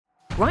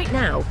Right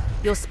now,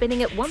 you're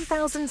spinning at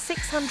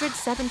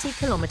 1,670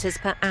 kilometers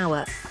per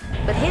hour.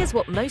 But here's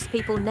what most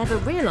people never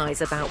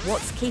realize about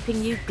what's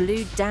keeping you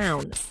glued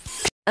down.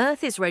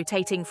 Earth is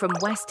rotating from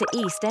west to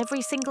east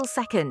every single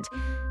second,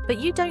 but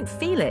you don't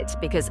feel it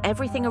because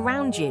everything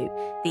around you,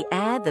 the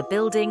air, the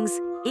buildings,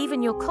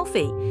 even your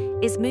coffee,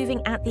 is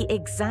moving at the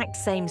exact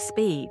same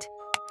speed.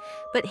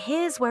 But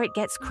here's where it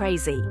gets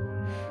crazy.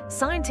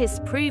 Scientists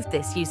proved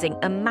this using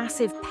a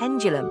massive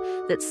pendulum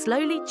that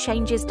slowly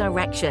changes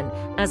direction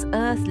as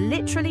Earth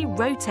literally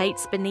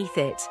rotates beneath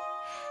it.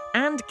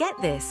 And get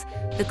this,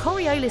 the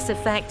Coriolis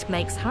effect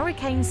makes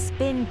hurricanes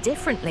spin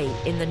differently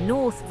in the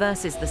north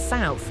versus the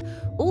south,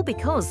 all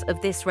because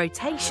of this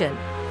rotation.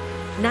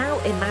 Now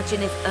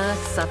imagine if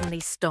Earth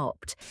suddenly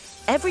stopped.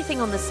 Everything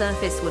on the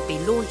surface would be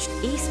launched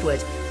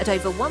eastward at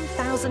over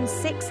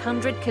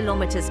 1,600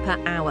 kilometers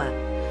per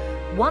hour.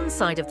 One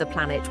side of the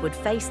planet would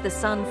face the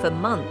sun for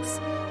months,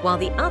 while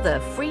the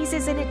other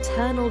freezes in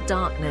eternal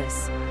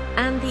darkness.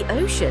 And the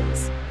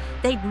oceans?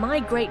 They'd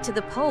migrate to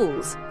the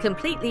poles,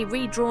 completely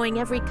redrawing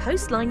every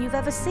coastline you've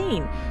ever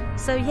seen.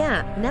 So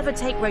yeah, never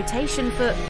take rotation for